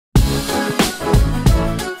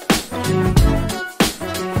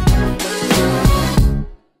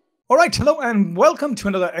right, hello and welcome to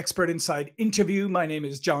another Expert Inside interview. My name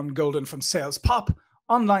is John Golden from SalesPOP,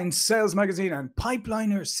 online sales magazine and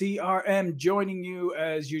Pipeliner CRM, joining you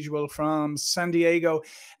as usual from San Diego.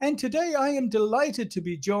 And today I am delighted to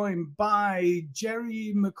be joined by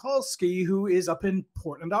Jerry Michalski, who is up in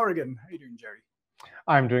Portland, Oregon. How are you doing, Jerry?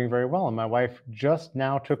 I'm doing very well, and my wife just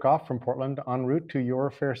now took off from Portland en route to your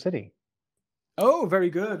fair city. Oh, very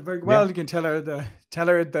good, very well. Yeah. You can tell her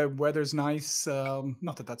the weather's nice.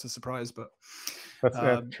 Not that that's a surprise, but that's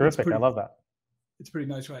terrific. I love that. It's pretty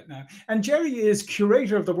nice right now. And Jerry is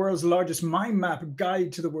curator of the world's largest mind map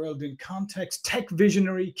guide to the world in context, tech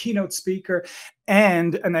visionary, keynote speaker,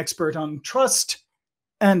 and an expert on trust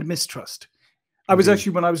and mistrust. I was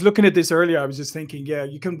actually, when I was looking at this earlier, I was just thinking, yeah,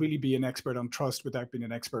 you can really be an expert on trust without being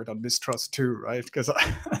an expert on mistrust too, right? Because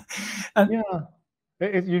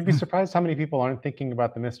you'd be surprised how many people aren't thinking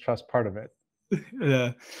about the mistrust part of it.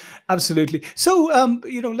 Yeah, absolutely. So,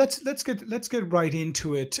 let's get right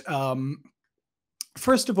into it.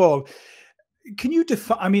 First of all, can you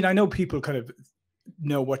define? I mean, I know people kind of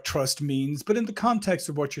know what trust means, but in the context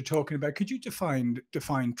of what you're talking about, could you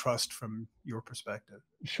define trust from your perspective?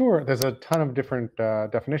 Sure. There's a ton of different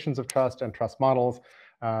definitions of trust and trust models.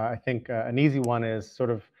 I think an easy one is sort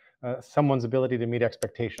of someone's ability to meet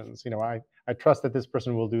expectations. I trust that this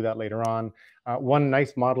person will do that later on. One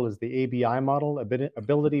nice model is the ABI model: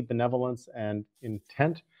 ability, benevolence, and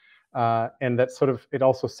intent. And that sort of, it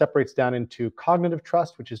also separates down into cognitive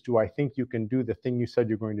trust, which is, do I think you can do the thing you said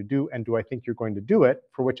you're going to do? And do I think you're going to do it,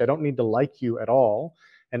 for which I don't need to like you at all?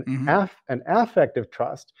 And an affective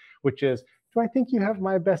trust, which is, do I think you have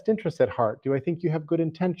my best interests at heart? Do I think you have good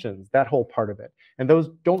intentions? That whole part of it. And those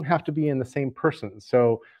don't have to be in the same person.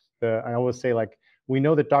 So I always say, like, we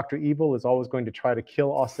know that Dr. Evil is always going to try to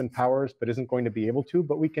kill Austin Powers, but isn't going to be able to,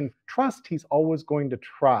 but we can trust he's always going to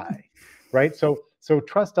try, right? So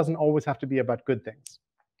trust doesn't always have to be about good things.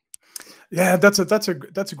 Yeah, that's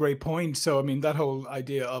a great point. So, I mean, that whole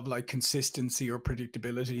idea of like consistency or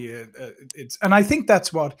predictability, and I think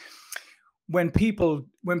that's what, when people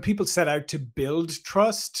set out to build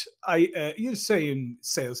trust, you say in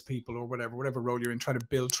salespeople or whatever role you're in, trying to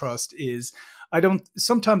build trust is, I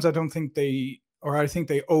think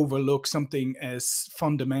they overlook something as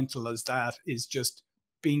fundamental as that, is just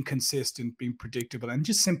being consistent, being predictable, and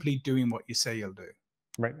just simply doing what you say you'll do.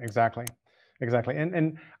 Right, exactly.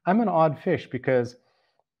 And I'm an odd fish, because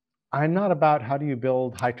I'm not about how do you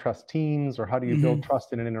build high trust teams or how do you build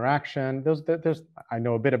trust in an interaction. I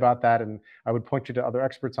know a bit about that, and I would point you to other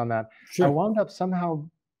experts on that. Sure. I wound up somehow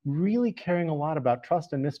really caring a lot about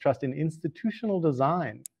trust and mistrust in institutional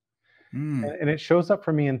design. And it shows up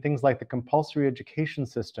for me in things like the compulsory education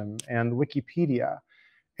system and Wikipedia.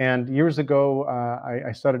 And years ago,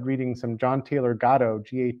 I started reading some John Taylor Gatto,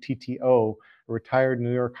 Gatto, a retired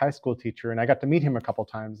New York high school teacher, and I got to meet him a couple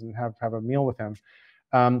times and have a meal with him.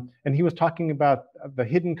 And he was talking about the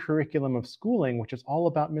hidden curriculum of schooling, which is all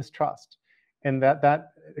about mistrust. And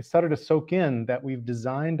that it started to soak in that we've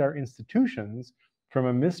designed our institutions from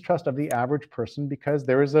a mistrust of the average person, because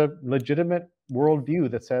there is a legitimate worldview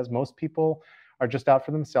that says most people are just out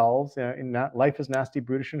for themselves. Life is nasty,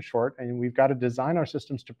 brutish, and short, and we've got to design our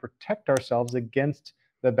systems to protect ourselves against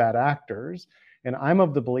the bad actors. And I'm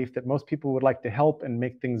of the belief that most people would like to help and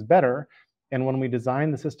make things better. And when we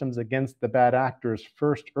design the systems against the bad actors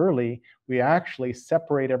first early, we actually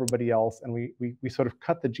separate everybody else, and we sort of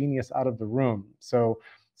cut the genius out of the room. So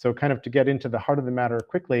kind of to get into the heart of the matter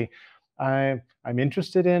quickly, I'm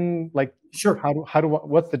interested in, like, sure,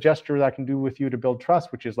 what's the gesture that I can do with you to build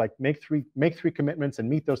trust, which is like make three commitments and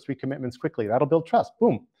meet those 3 commitments quickly. That'll build trust.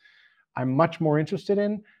 Boom. I'm much more interested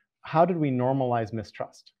in, how did we normalize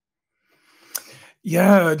mistrust?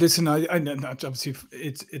 Yeah, listen, I obviously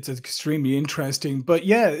it's extremely interesting, but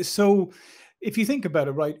yeah, so if you think about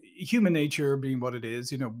it, right, human nature being what it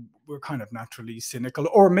is, we're kind of naturally cynical,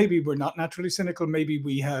 or maybe we're not naturally cynical. Maybe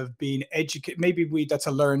we have been educated. Maybe that's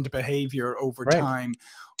a learned behavior over time.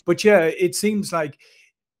 But yeah, it seems like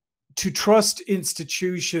to trust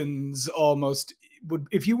institutions almost would,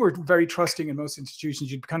 if you were very trusting in most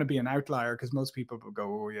institutions, you'd kind of be an outlier, because most people would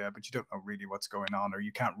go, oh yeah, but you don't know really what's going on, or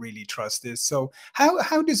you can't really trust this. So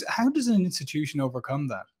how does an institution overcome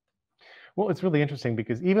that? Well, it's really interesting,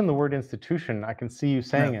 because even the word institution, I can see you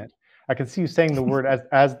saying it. I can see you saying the word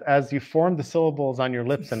as you formed the syllables on your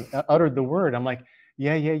lips and uttered the word. I'm like,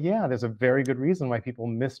 yeah. There's a very good reason why people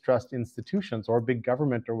mistrust institutions or big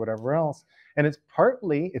government or whatever else. And it's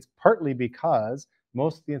partly because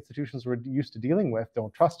most of the institutions we're used to dealing with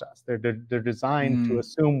don't trust us. They're designed to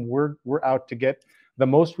assume we're out to get the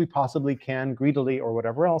most we possibly can, greedily or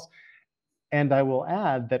whatever else. And I will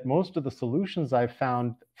add that most of the solutions I've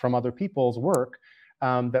found from other people's work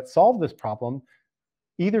that solve this problem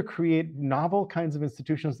either create novel kinds of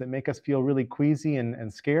institutions that make us feel really queasy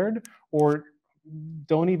and scared, or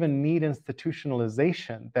don't even need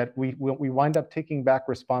institutionalization, that we wind up taking back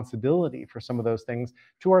responsibility for some of those things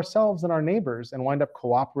to ourselves and our neighbors, and wind up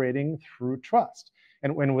cooperating through trust.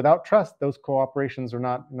 And when without trust, those cooperations are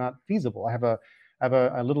not feasible. I have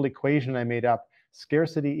a little equation I made up: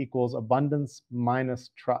 scarcity equals abundance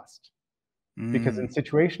minus trust. Because in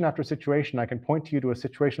situation after situation, I can point to you to a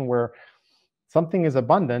situation where something is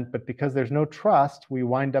abundant, but because there's no trust, we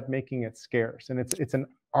wind up making it scarce. And it's an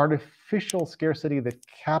artificial scarcity that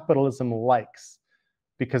capitalism likes,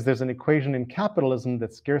 because there's an equation in capitalism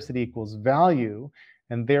that scarcity equals value,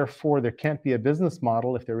 and therefore there can't be a business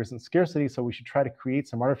model if there isn't scarcity. So we should try to create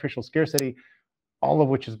some artificial scarcity, all of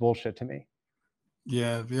which is bullshit to me.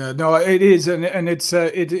 Yeah, no, it is, and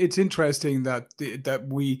it's interesting that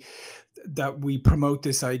we promote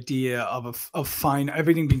this idea of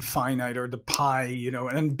everything being finite, or the pie,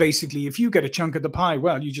 and basically if you get a chunk of the pie,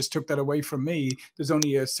 well, you just took that away from me. There's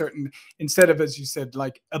only a certain, instead of, as you said,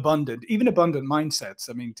 like abundant mindsets.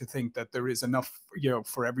 I mean, to think that there is enough,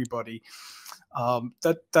 for everybody.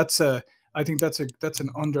 I think that's an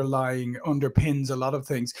underlying underpins a lot of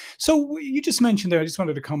things. So you just mentioned there, I just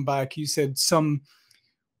wanted to come back. You said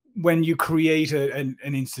when you create an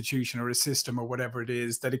institution or a system or whatever it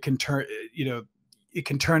is, that it can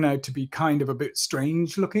turn out to be kind of a bit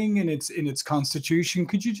strange looking in its constitution.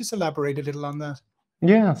 Could you just elaborate a little on that?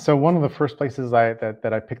 Yeah, so one of the first places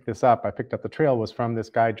that I picked up the trail, was from this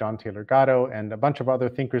guy, John Taylor Gatto, and a bunch of other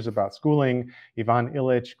thinkers about schooling: Ivan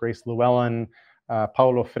Illich, Grace Llewellyn,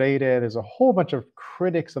 Paulo Freire. There's a whole bunch of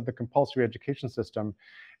critics of the compulsory education system.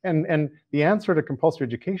 And the answer to compulsory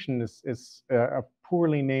education is a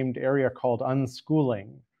poorly named area called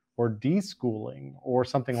unschooling or deschooling or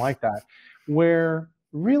something like that, where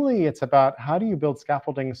really it's about how do you build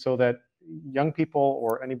scaffolding so that young people,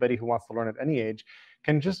 or anybody who wants to learn at any age,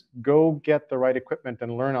 can just go get the right equipment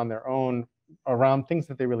and learn on their own around things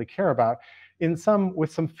that they really care about,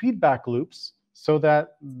 with some feedback loops, so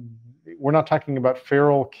that we're not talking about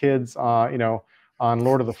feral kids, on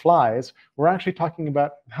Lord of the Flies. We're actually talking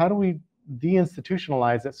about how do we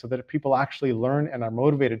deinstitutionalize it so that people actually learn and are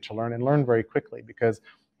motivated to learn, and learn very quickly. Because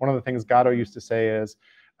one of the things Gatto used to say is,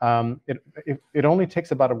 it only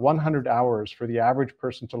takes about 100 hours for the average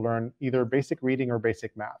person to learn either basic reading or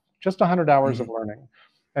basic math. Just 100 hours of learning.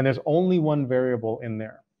 And there's only one variable in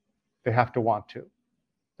there: they have to want to.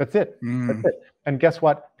 That's it. That's it. And guess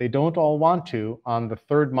what? They don't all want to on the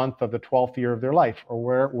 3rd month of the 12th year of their life,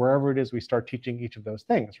 or wherever it is we start teaching each of those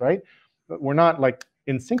things, right? But we're not like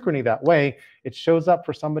in synchrony that way. It shows up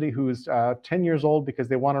for somebody who's 10 years old because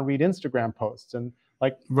they want to read Instagram posts, and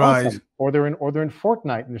like, right. Awesome. Or they're in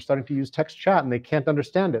Fortnite and they're starting to use text chat and they can't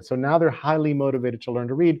understand it. So now they're highly motivated to learn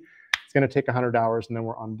to read. It's going to take 100 hours and then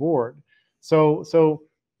we're on board. So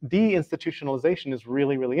deinstitutionalization is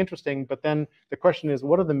really, really interesting. But then the question is,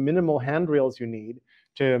 what are the minimal handrails you need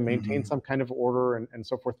to maintain some kind of order and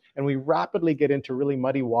so forth? And we rapidly get into really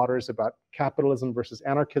muddy waters about capitalism versus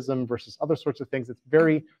anarchism versus other sorts of things.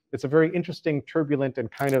 It's a very interesting, turbulent, and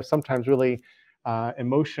kind of sometimes really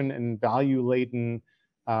emotion and value-laden,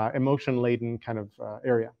 emotion-laden kind of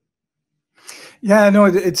area. Yeah, no,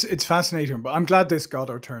 it's fascinating. But I'm glad this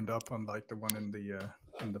Gatto turned up, unlike the one in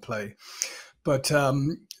the play. But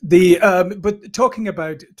but talking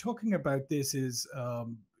about this is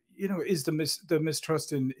is the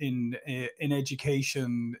mistrust in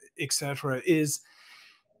education, etc. Is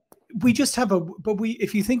we just have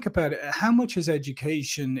if you think about it, how much has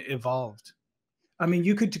education evolved? I mean,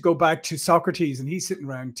 you could go back to Socrates, and he's sitting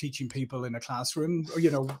around teaching people in a classroom, or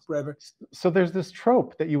wherever. So there's this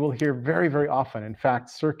trope that you will hear very, very often. In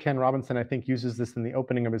fact, Sir Ken Robinson, I think, uses this in the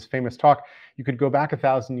opening of his famous talk. You could go back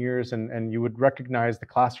 1,000 years and you would recognize the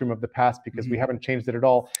classroom of the past because we haven't changed it at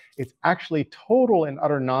all. It's actually total and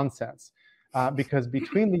utter nonsense. Because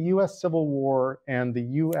between the US Civil War and the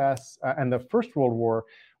US and the First World War,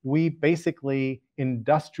 we basically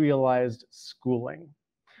industrialized schooling.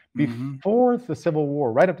 Before the Civil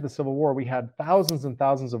War, right up to the Civil War, we had thousands and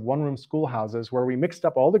thousands of one-room schoolhouses where we mixed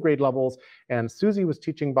up all the grade levels, and Susie was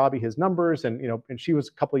teaching Bobby his numbers, and and she was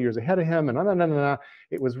a couple of years ahead of him, and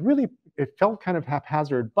it felt kind of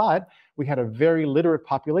haphazard, but we had a very literate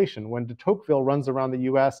population. When de Tocqueville runs around the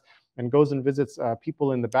U.S. and goes and visits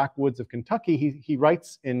people in the backwoods of Kentucky, he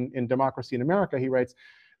writes in Democracy in America, he writes,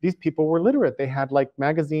 these people were literate. They had like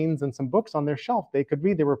magazines and some books on their shelf they could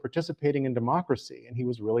read. They were participating in democracy, and he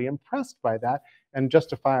was really impressed by that, and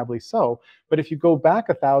justifiably so. But if you go back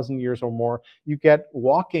 1,000 years or more, you get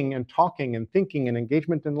walking and talking and thinking and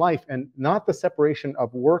engagement in life, and not the separation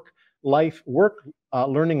of work, life,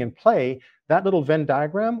 learning, and play. That little Venn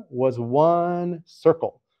diagram was one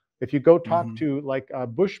circle. If you go talk to like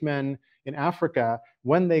Bushmen in Africa,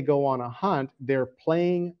 when they go on a hunt, they're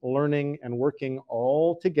playing, learning, and working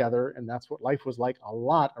all together. And that's what life was like a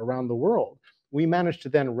lot around the world. We managed to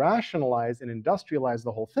then rationalize and industrialize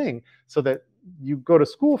the whole thing so that you go to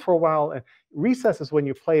school for a while, and recess is when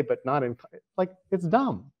you play, but not in, like, it's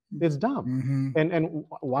dumb. It's dumb. And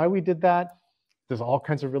why we did that, there's all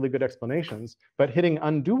kinds of really good explanations, but hitting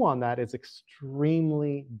undo on that is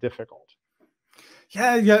extremely difficult.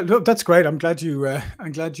 Yeah, look, that's great. I'm glad you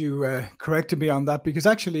corrected me on that, because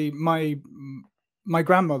actually my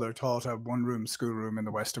grandmother taught a one-room schoolroom in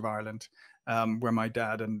the west of Ireland, where my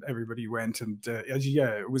dad and everybody went, and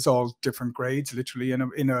it was all different grades, literally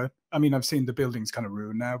in a. I mean, I've seen the buildings kind of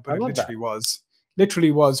ruined now, but it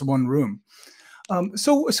literally was one room.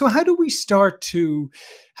 So how do we start to,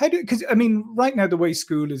 because I mean, right now, the way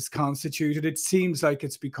school is constituted, it seems like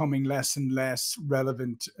it's becoming less and less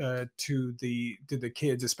relevant to the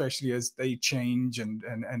kids, especially as they change and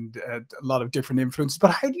a lot of different influences.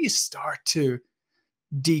 But how do you start to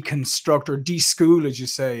deconstruct or de-school, as you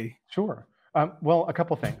say? Sure. Well, a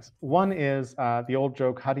couple things. One is the old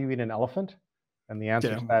joke, how do you eat an elephant? And the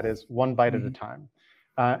answer to that is one bite at a time.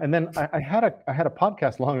 And then I had a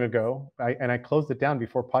podcast long ago, and I closed it down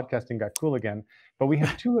before podcasting got cool again. But we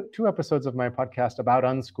had two episodes of my podcast about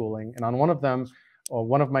unschooling, and on one of them,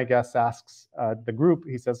 one of my guests asks the group.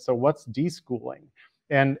 He says, "So what's deschooling?"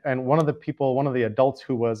 And one of the adults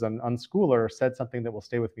who was an unschooler said something that will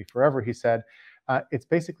stay with me forever. He said, "It's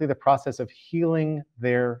basically the process of healing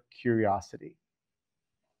their curiosity."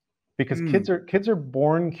 Because kids are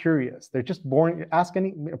born curious. They're just born.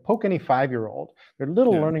 Poke any 5-year-old. They're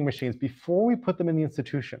little learning machines. Before we put them in the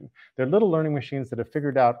institution, they're little learning machines that have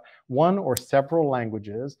figured out one or several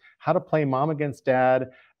languages, how to play mom against dad,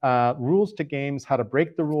 rules to games, how to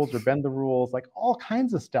break the rules or bend the rules, like all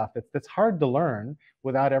kinds of stuff that's hard to learn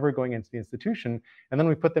without ever going into the institution. And then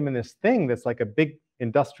we put them in this thing that's like a big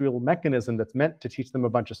industrial mechanism that's meant to teach them a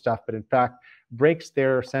bunch of stuff, but in fact breaks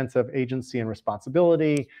their sense of agency and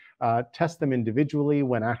responsibility, test them individually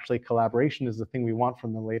when actually collaboration is the thing we want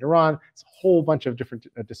from them later on. It's a whole bunch of different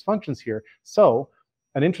dysfunctions here. So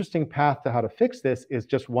an interesting path to how to fix this is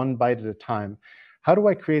just one bite at a time. How do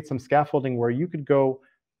I create some scaffolding where you could go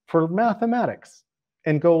for mathematics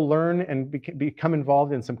and go learn and become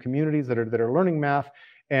involved in some communities that are learning math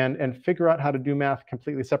and figure out how to do math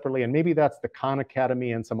completely separately? And maybe that's the Khan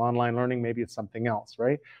Academy and some online learning. Maybe it's something else,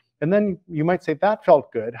 right? And then you might say, that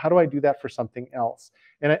felt good. How do I do that for something else?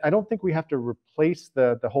 And I don't think we have to replace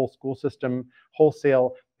the whole school system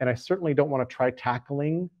wholesale. And I certainly don't want to try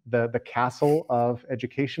tackling the castle of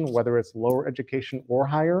education, whether it's lower education or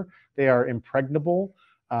higher. They are impregnable.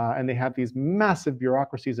 And they have these massive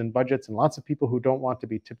bureaucracies and budgets and lots of people who don't want to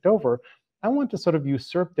be tipped over. I want to sort of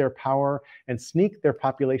usurp their power and sneak their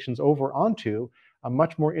populations over onto a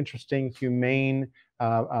much more interesting, humane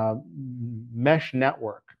mesh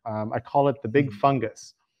network. I call it the big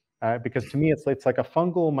fungus, because to me, it's like a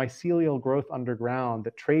fungal mycelial growth underground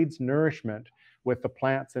that trades nourishment with the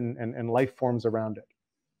plants and life forms around it.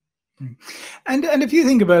 And if you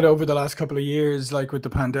think about over the last couple of years, like with the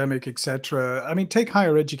pandemic, etc., I mean, take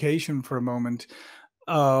higher education for a moment.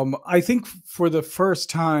 I think for the first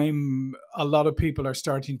time, a lot of people are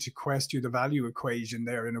starting to question the value equation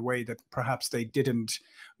there in a way that perhaps they didn't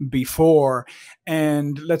before.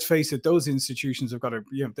 And let's face it, those institutions have got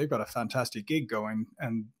they've got a fantastic gig going,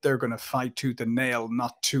 and they're going to fight tooth and nail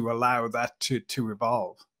not to allow that to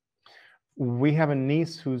evolve. We have a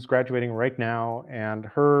niece who's graduating right now, and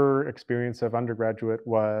her experience of undergraduate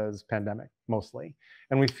was pandemic mostly.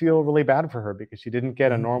 And we feel really bad for her because she didn't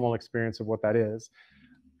get a normal experience of what that is.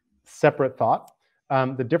 Separate thought.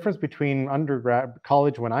 The difference between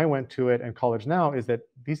college when I went to it and college now is that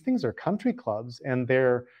these things are country clubs, and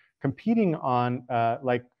they're competing on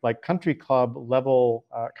like country club level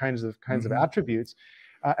kinds of attributes.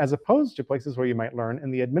 As opposed to places where you might learn.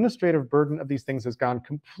 And the administrative burden of these things has gone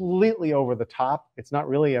completely over the top. It's not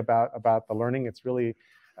really about the learning. It's really,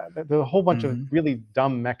 there's a whole bunch of really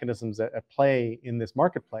dumb mechanisms at play in this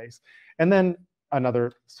marketplace. And then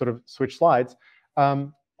another sort of switch slides. A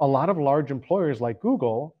lot of large employers like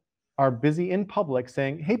Google are busy in public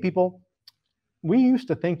saying, hey, people, we used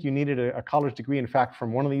to think you needed a college degree, in fact,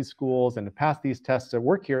 from one of these schools and to pass these tests to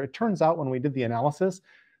work here. It turns out when we did the analysis,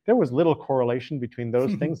 there was little correlation between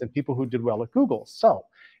those things and people who did well at Google. So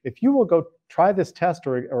if you will go try this test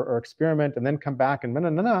or experiment and then come back and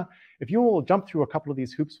if you will jump through a couple of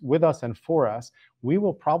these hoops with us and for us, we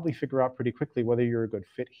will probably figure out pretty quickly whether you're a good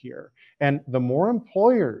fit here. And the more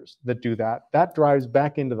employers that do that, that drives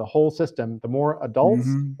back into the whole system. The more adults,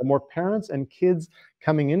 the more parents and kids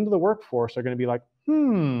coming into the workforce are going to be like,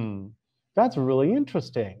 that's really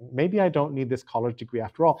interesting. Maybe I don't need this college degree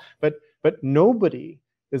after all. But nobody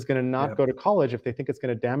is going to not go to college if they think it's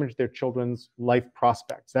going to damage their children's life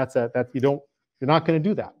prospects. You're not going to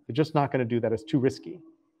do that. You're just not going to do that. It's too risky.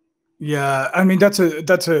 Yeah, I mean that's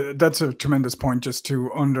a tremendous point just to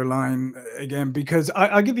underline again, because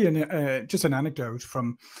I'll give you just an anecdote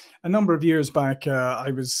from a number of years back.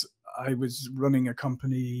 I was running a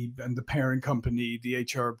company, and the parent company, the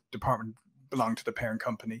HR department belonged to the parent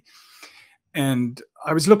company. And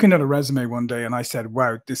I was looking at a resume one day and I said,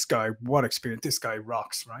 wow, this guy, what experience, this guy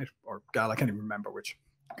rocks, right? Or gal, I can't even remember which.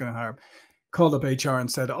 Called up HR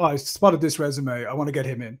and said, oh, I spotted this resume. I want to get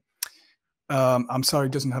him in. I'm sorry,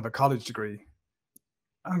 he doesn't have a college degree.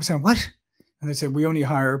 I was saying, what? And they said, we only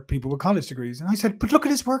hire people with college degrees. And I said, but look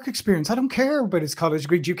at his work experience. I don't care about his college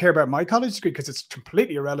degree. Do you care about my college degree? Because it's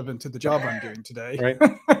completely irrelevant to the job I'm doing today. Right.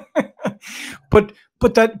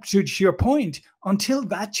 But that, to your point, until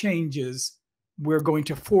that changes, we're going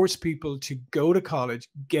to force people to go to college,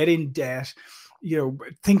 get in debt,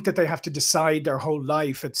 think that they have to decide their whole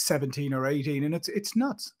life at 17 or 18. And it's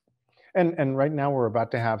nuts. And right now we're about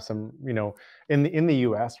to have some, in the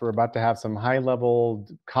US, we're about to have some high level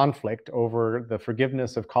conflict over the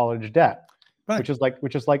forgiveness of college debt, right,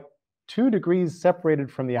 which is like 2 degrees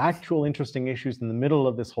separated from the actual interesting issues in the middle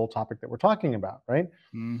of this whole topic that we're talking about, right?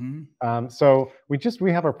 So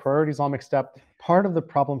we have our priorities all mixed up. Part of the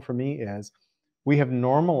problem for me is we have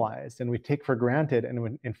normalized and we take for granted,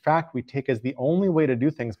 and in fact we take as the only way to do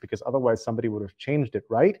things because otherwise somebody would have changed it,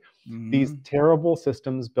 right? These terrible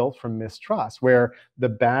systems built from mistrust, where the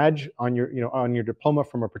badge on your diploma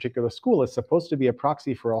from a particular school is supposed to be a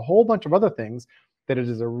proxy for a whole bunch of other things that it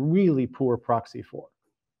is a really poor proxy for.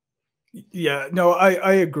 Yeah, no,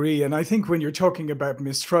 I agree. And I think when you're talking about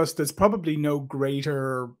mistrust, there's probably no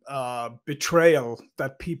greater betrayal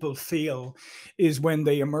that people feel is when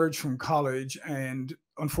they emerge from college and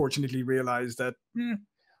unfortunately realize that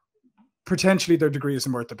potentially their degree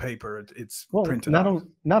isn't worth the paper it's printed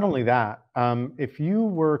on. Not only that, if you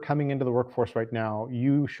were coming into the workforce right now,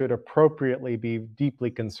 you should appropriately be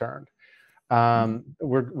deeply concerned.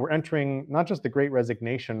 We're entering not just the great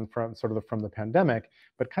resignation from the pandemic,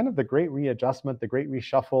 but kind of the great readjustment, the great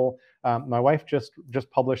reshuffle. My wife just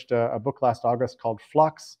published a book last August called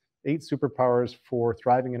Flux, 8 Superpowers for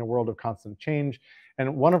Thriving in a World of Constant Change.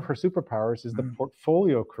 And one of her superpowers is the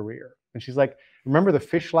portfolio career. And she's like, remember the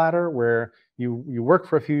fish ladder where you work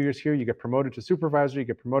for a few years here, you get promoted to supervisor, you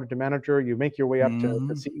get promoted to manager, you make your way up to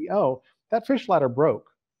CEO. That fish ladder broke.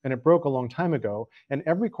 And it broke a long time ago. And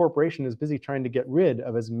every corporation is busy trying to get rid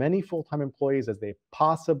of as many full-time employees as they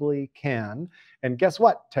possibly can. And guess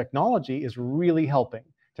what? Technology is really helping.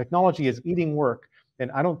 Technology is eating work.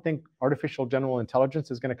 And I don't think artificial general intelligence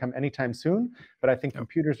is going to come anytime soon, but I think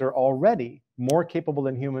computers are already more capable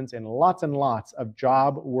than humans in lots and lots of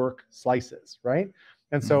job work slices, right?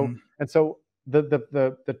 And so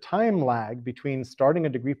the time lag between starting a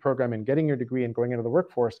degree program and getting your degree and going into the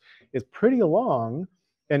workforce is pretty long.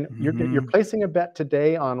 And you're placing a bet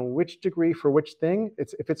today on which degree for which thing.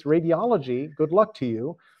 If it's radiology, good luck to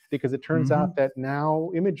you, because it turns out that now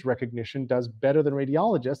image recognition does better than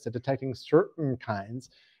radiologists at detecting certain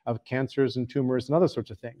kinds of cancers and tumors and other sorts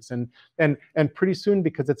of things. And pretty soon,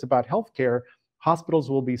 because it's about healthcare, hospitals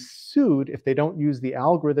will be sued if they don't use the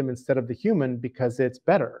algorithm instead of the human because it's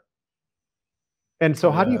better. And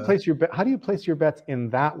so how do you place your bets in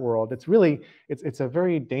that world? It's a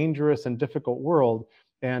very dangerous and difficult world.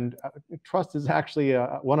 And trust is actually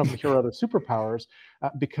one of your other superpowers,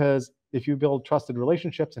 because if you build trusted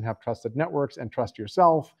relationships and have trusted networks and trust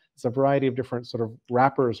yourself, it's a variety of different sort of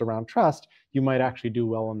wrappers around trust, you might actually do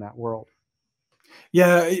well in that world.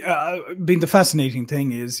 Yeah, I mean, the fascinating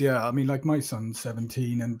thing is, like my son's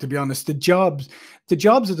 17, and to be honest, the jobs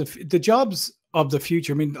of the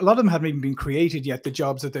future, I mean, a lot of them haven't even been created yet, the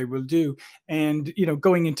jobs that they will do. And,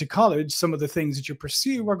 going into college, some of the things that you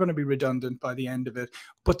pursue are going to be redundant by the end of it.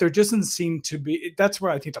 But there doesn't seem to be, that's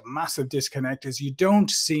where I think the massive disconnect is. You don't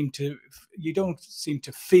seem to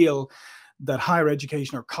feel that higher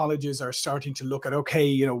education or colleges are starting to look at,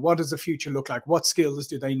 okay, what does the future look like? What skills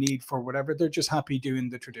do they need for whatever? They're just happy doing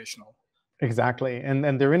the traditional. Exactly.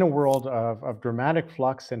 And they're in a world of dramatic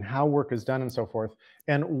flux in how work is done and so forth.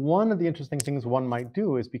 And one of the interesting things one might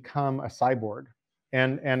do is become a cyborg.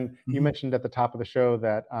 And you mentioned at the top of the show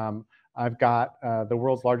that I've got the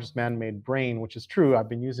world's largest man-made brain, which is true. I've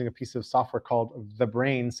been using a piece of software called The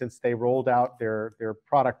Brain since they rolled out their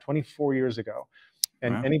product 24 years ago.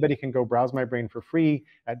 And Wow. anybody can go browse my brain for free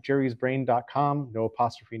at jerrysbrain.com, no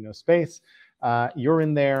apostrophe, no space. You're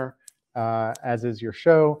in there, as is your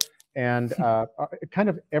show. And kind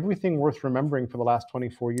of everything worth remembering for the last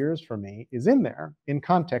 24 years for me is in there, in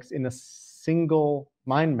context, in a single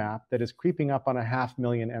mind map that is creeping up on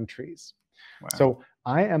 500,000 entries. Wow. So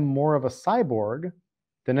I am more of a cyborg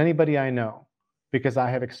than anybody I know, because I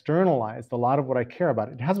have externalized a lot of what I care about.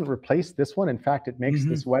 It hasn't replaced this one. In fact, it makes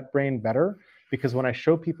this wet brain better, because when I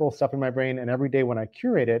show people stuff in my brain, and every day when I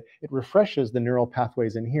curate it, it refreshes the neural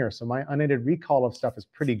pathways in here. So my unaided recall of stuff is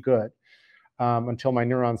pretty good until my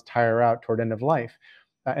neurons tire out toward end of life.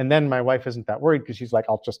 And then my wife isn't that worried, because she's like,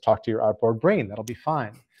 I'll just talk to your outboard brain. That'll be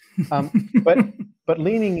fine. But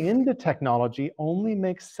leaning into technology only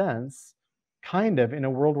makes sense kind of in a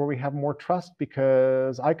world where we have more trust,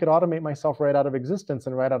 because I could automate myself right out of existence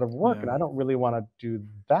and right out of work. And I don't really want to do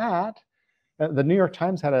that. The New York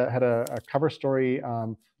Times had a cover story.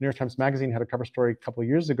 New York Times Magazine had a cover story a couple of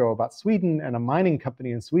years ago about Sweden and a mining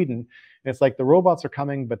company in Sweden. And it's like, the robots are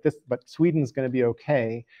coming, but Sweden's going to be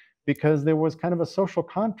okay, because there was kind of a social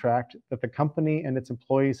contract that the company and its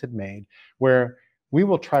employees had made, where we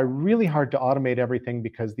will try really hard to automate everything,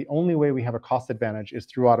 because the only way we have a cost advantage is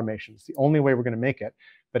through automation. It's the only way we're going to make it.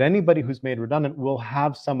 But anybody who's made redundant will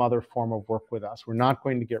have some other form of work with us. We're not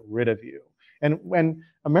going to get rid of you. And when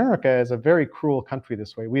America is a very cruel country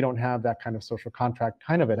this way, we don't have that kind of social contract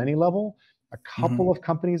kind of at any level. A couple of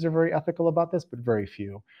companies are very ethical about this, but very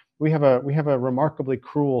few. We have a remarkably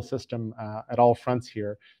cruel system at all fronts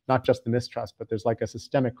here, not just the mistrust, but there's like a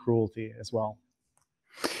systemic cruelty as well.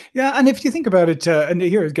 Yeah, and if you think about it, and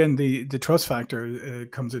here again, the trust factor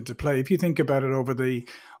comes into play. If you think about it over the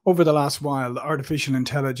last while, artificial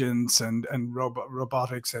intelligence and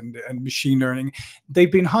robotics and machine learning,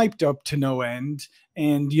 they've been hyped up to no end.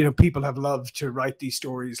 And people have loved to write these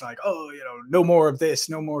stories like, oh, no more of this,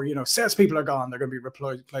 no more, salespeople are gone, they're going to be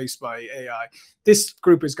replaced by AI. This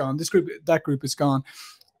group is gone, that group is gone,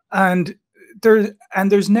 and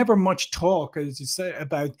there's never much talk, as you say,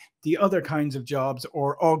 about the other kinds of jobs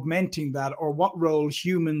or augmenting that, or what role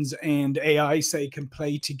humans and AI say can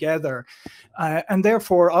play together, and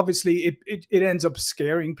therefore obviously it ends up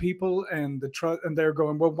scaring people, and they're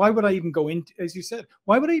going, well, why would I even go into, as you said,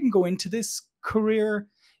 why would I even go into this career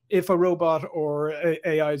if a robot or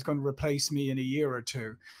AI is going to replace me in a year or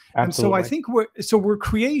two? Absolutely. And so I think we're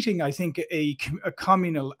creating, I think, a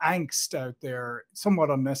communal angst out there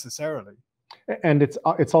somewhat unnecessarily. And it's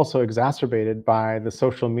also exacerbated by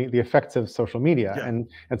the effects of social media. Yeah.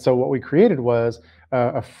 And so what we created was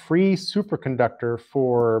a free superconductor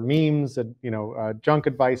for memes, junk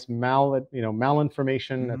advice,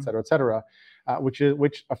 malinformation, et cetera, which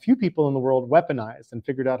a few people in the world weaponized and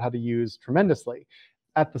figured out how to use tremendously.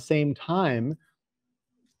 At the same time,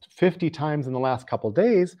 50 times in the last couple of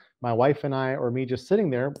days, my wife and I, or me just sitting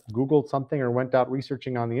there, Googled something or went out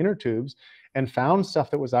researching on the inner tubes and found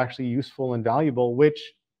stuff that was actually useful and valuable, which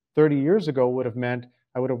 30 years ago would have meant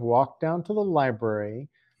I would have walked down to the library,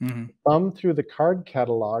 thumbed through the card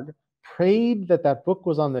catalog, prayed that book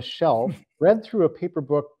was on the shelf, read through a paper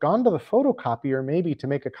book, gone to the photocopier maybe to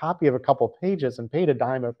make a copy of a couple pages and paid a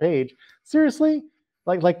dime a page. Seriously?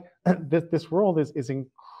 Like this world is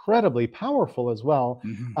incredibly powerful as well.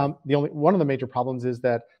 One of the major problems is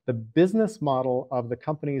that the business model of the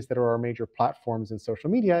companies that are our major platforms in social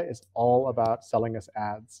media is all about selling us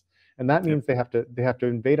ads. And that means they have to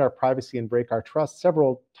invade our privacy and break our trust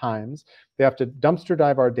several times. They have to dumpster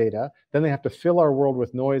dive our data. Then they have to fill our world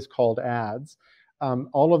with noise called ads.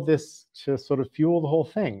 All of this to sort of fuel the whole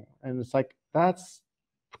thing. And it's like, that's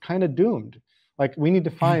kind of doomed. Like, we need to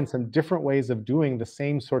find some different ways of doing the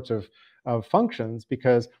same sorts of functions,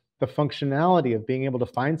 because the functionality of being able to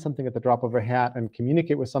find something at the drop of a hat and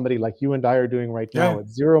communicate with somebody like you and I are doing right now at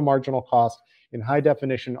zero marginal cost in high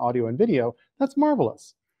definition audio and video, that's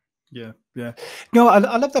marvelous. Yeah. No, I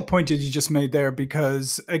love that point that you just made there,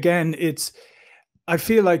 because again, I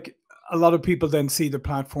feel like a lot of people then see the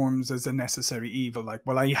platforms as a necessary evil, like,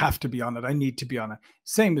 well, I have to be on it, I need to be on it.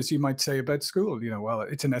 Same as you might say about school, well,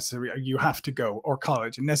 it's a necessary, you have to go, or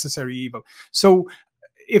college, a necessary evil. So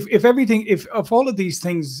if all of these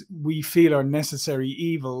things we feel are necessary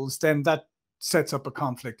evils, then that sets up a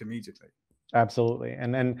conflict immediately. Absolutely.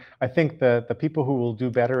 And I think the people who will do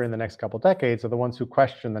better in the next couple of decades are the ones who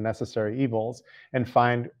question the necessary evils and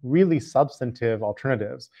find really substantive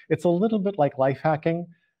alternatives. It's a little bit like life hacking.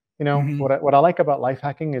 You know, Hmm. what I like about life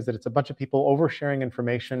hacking is that it's a bunch of people oversharing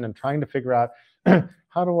information and trying to figure out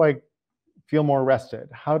how do I feel more rested?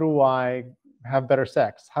 How do I have better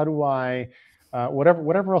sex? How do I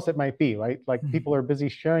whatever else it might be, right? Like people are busy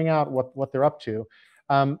sharing out what they're up to,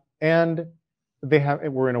 and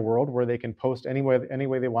we're in a world where they can post any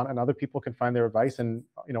way they want, and other people can find their advice and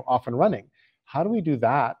off and running. How do we do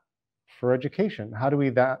that for education? How do we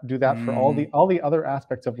do that for all the other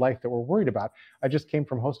aspects of life that we're worried about? I just came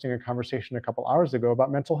from hosting a conversation a couple hours ago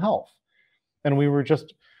about mental health, and we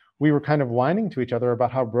were kind of whining to each other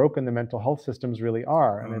about how broken the mental health systems really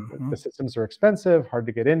are. And the systems are expensive, hard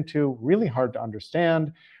to get into, really hard to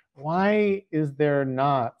understand. Why is there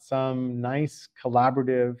not some nice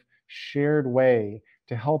collaborative shared way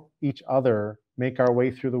to help each other make our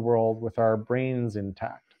way through the world with our brains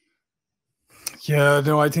intact? Yeah,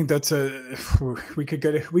 no, I think that's we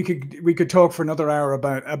could talk for another hour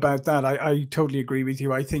about that. I totally agree with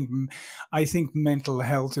you. I think mental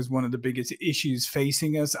health is one of the biggest issues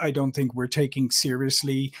facing us. I don't think we're taking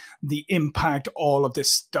seriously the impact all of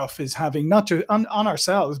this stuff is having, not just on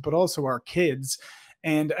ourselves, but also our kids.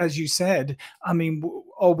 And as you said, I mean,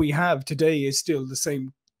 all we have today is still the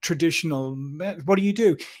same traditional. What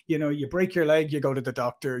do? You break your leg, you go to the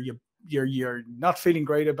doctor. You're not feeling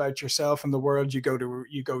great about yourself and the world, you go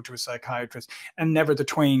to a psychiatrist, and never the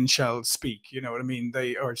twain shall speak. You know what I mean?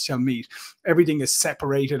 They or shall meet. Everything is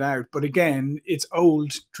separated out. But again, it's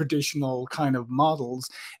old traditional kind of models,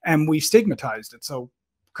 and we've stigmatized it. So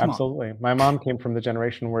come on. Absolutely. My mom came from the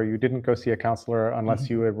generation where you didn't go see a counselor unless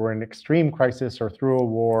you were in extreme crisis or through a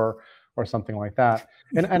war or something like that.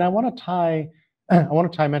 And I want to tie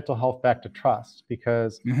mental health back to trust,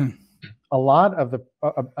 because a lot of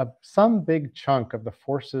some big chunk of the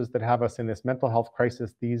forces that have us in this mental health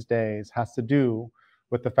crisis these days has to do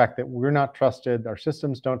with the fact that we're not trusted, our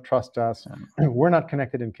systems don't trust us, we're not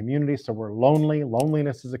connected in community, so we're lonely.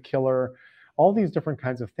 Loneliness is a killer. All these different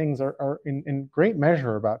kinds of things are in great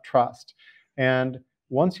measure about trust. And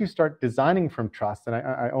once you start designing from trust, and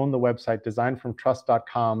I own the website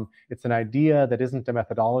designfromtrust.com, it's an idea that isn't a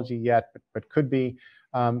methodology yet, but could be.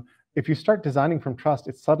 If you start designing from trust,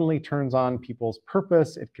 it suddenly turns on people's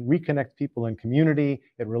purpose. It can reconnect people in community.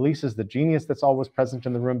 It releases the genius that's always present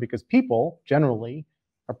in the room, because people generally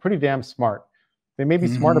are pretty damn smart. They may be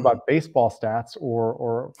smart about baseball stats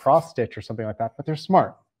or cross stitch or something like that, but they're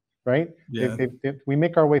smart, right? Yeah. We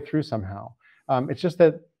make our way through somehow. It's just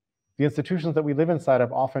that the institutions that we live inside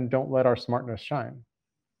of often don't let our smartness shine.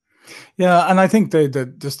 Yeah, and I think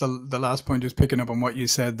just the last point, just picking up on what you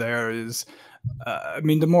said there, is, I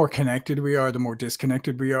mean, the more connected we are, the more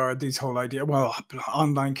disconnected we are. This whole idea, well,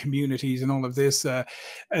 online communities and all of this. At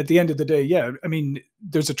the end of the day, yeah, I mean,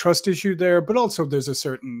 there's a trust issue there, but also there's a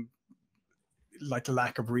certain like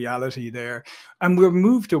lack of reality there, and we're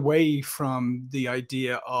moved away from the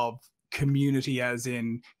idea of community as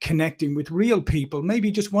in connecting with real people,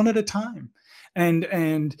 maybe just one at a time,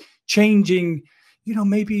 and changing,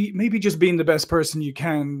 maybe just being the best person you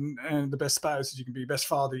can, and the best spouse you can be, best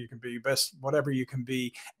father you can be, best whatever you can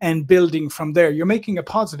be, and building from there. You're making a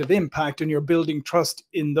positive impact, and you're building trust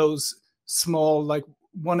in those small, like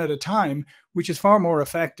one at a time, which is far more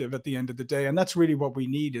effective at the end of the day. And that's really what we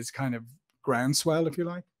need, is kind of groundswell, if you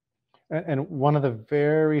like. And one of the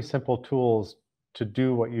very simple tools to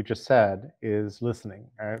do what you just said is listening.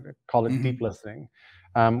 I call it deep listening.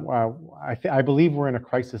 I believe we're in a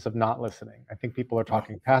crisis of not listening. I think people are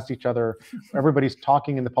talking past each other. Everybody's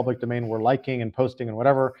talking in the public domain. We're liking and posting and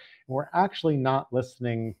whatever. And we're actually not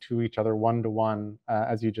listening to each other one-to-one,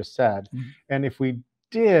 as you just said. And if we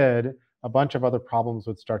did, a bunch of other problems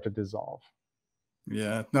would start to dissolve.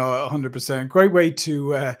 Yeah, no, 100%. Great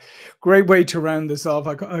way to round this off.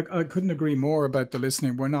 I couldn't agree more about the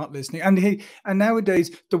listening. We're not listening, and hey, and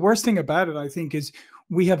nowadays the worst thing about it, I think, is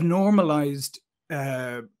we have normalized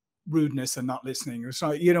rudeness and not listening.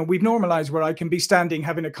 So we've normalized where I can be standing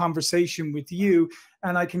having a conversation with you,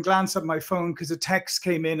 and I can glance at my phone because a text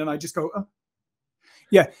came in, and I just go, oh,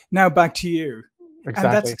 yeah, now back to you, Exactly.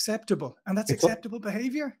 and that's acceptable, and that's acceptable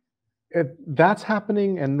behavior. That's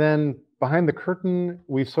happening, and then behind the curtain,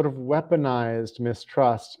 we've sort of weaponized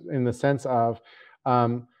mistrust in the sense of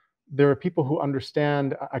there are people who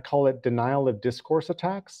understand, I call it denial of discourse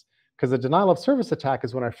attacks, because a denial of service attack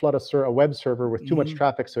is when I flood a web server with too much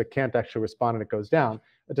traffic so it can't actually respond and it goes down.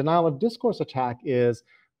 A denial of discourse attack is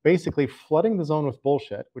basically flooding the zone with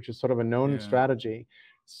bullshit, which is sort of a known strategy,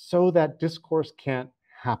 so that discourse can't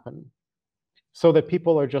happen, so that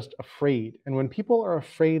people are just afraid. And when people are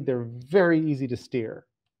afraid, they're very easy to steer.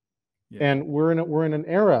 And we're in an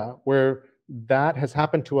era where that has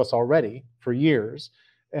happened to us already for years.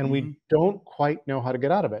 and we don't quite know how to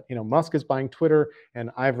get out of it. You know, Musk is buying Twitter,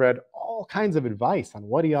 and I've read all kinds of advice on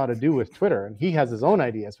what he ought to do with Twitter, and he has his own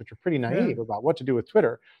ideas, which are pretty naive about what to do with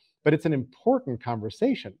Twitter. But it's an important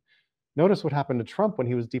conversation. Notice what happened to Trump when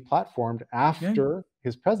he was deplatformed after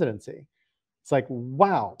his presidency. It's like,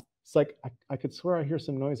 wow. It's like, I could swear I hear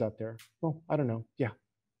some noise out there. Well, I don't know. Yeah.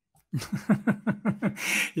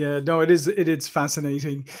 Yeah, no, it is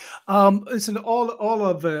fascinating. Listen, all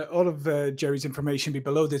of Jerry's information be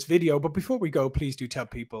below this video. But before we go, please do tell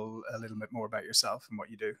people a little bit more about yourself and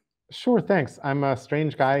what you do. Sure, thanks. I'm a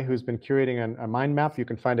strange guy who's been curating a mind map. You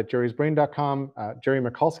can find it at jerrysbrain.com.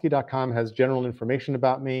 JerryMichalski.com has general information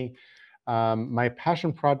about me. My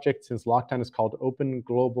passion project since lockdown is called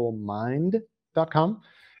OpenGlobalMind.com.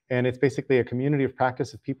 And it's basically a community of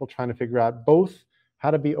practice of people trying to figure out both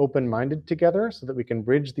how to be open-minded together so that we can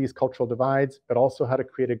bridge these cultural divides, but also how to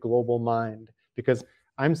create a global mind. Because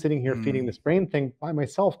I'm sitting here feeding this brain thing by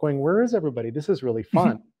myself going, where is everybody? This is really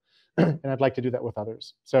fun. And I'd like to do that with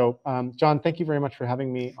others. So John, thank you very much for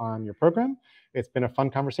having me on your program. It's been a fun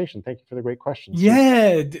conversation. Thank you for the great questions.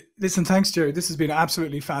 Yeah, listen, thanks, Jerry. This has been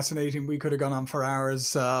absolutely fascinating. We could have gone on for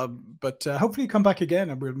hours, but hopefully you come back again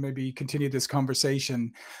and we'll maybe continue this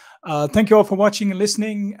conversation. Thank you all for watching and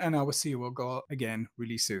listening, and I will see you all again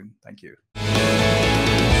really soon. Thank you.